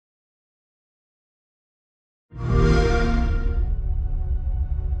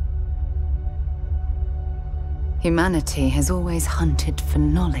Humanity has always hunted for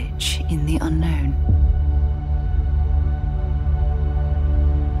knowledge in the unknown.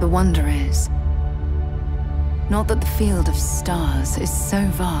 The wonder is, not that the field of stars is so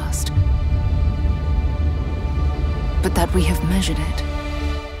vast, but that we have measured it.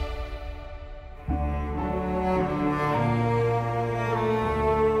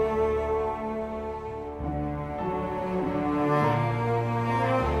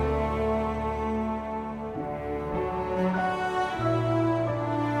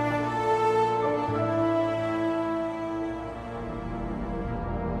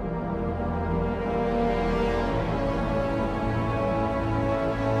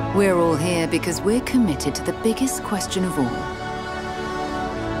 We're all here because we're committed to the biggest question of all.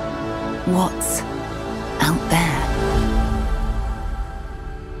 What's out there?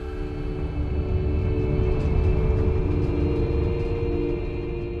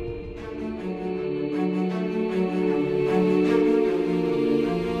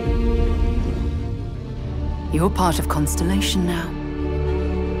 You're part of Constellation now.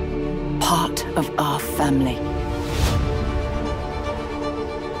 Part of our family.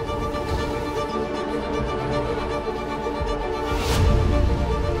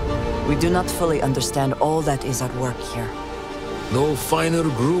 We do not fully understand all that is at work here. No finer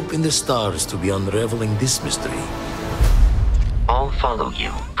group in the stars to be unraveling this mystery. I'll follow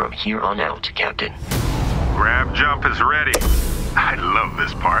you from here on out, Captain. Grab jump is ready. I love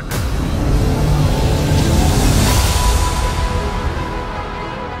this part.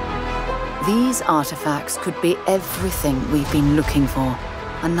 These artifacts could be everything we've been looking for.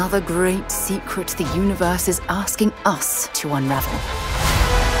 Another great secret the universe is asking us to unravel.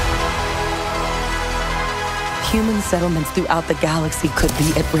 Human settlements throughout the galaxy could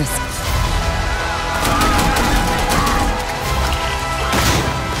be at risk.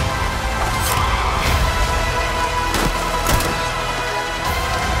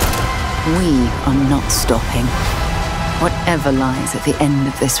 We are not stopping. Whatever lies at the end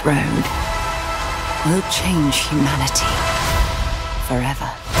of this road will change humanity forever.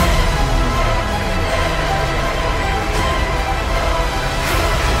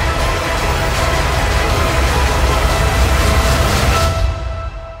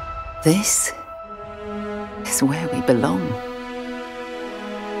 This is where we belong.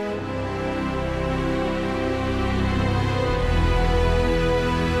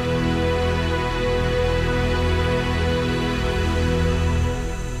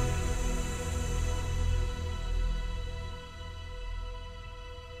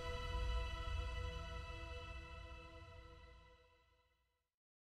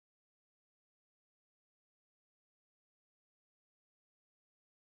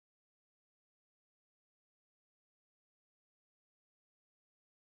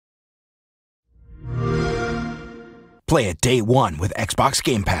 Play it day one with Xbox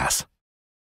Game Pass.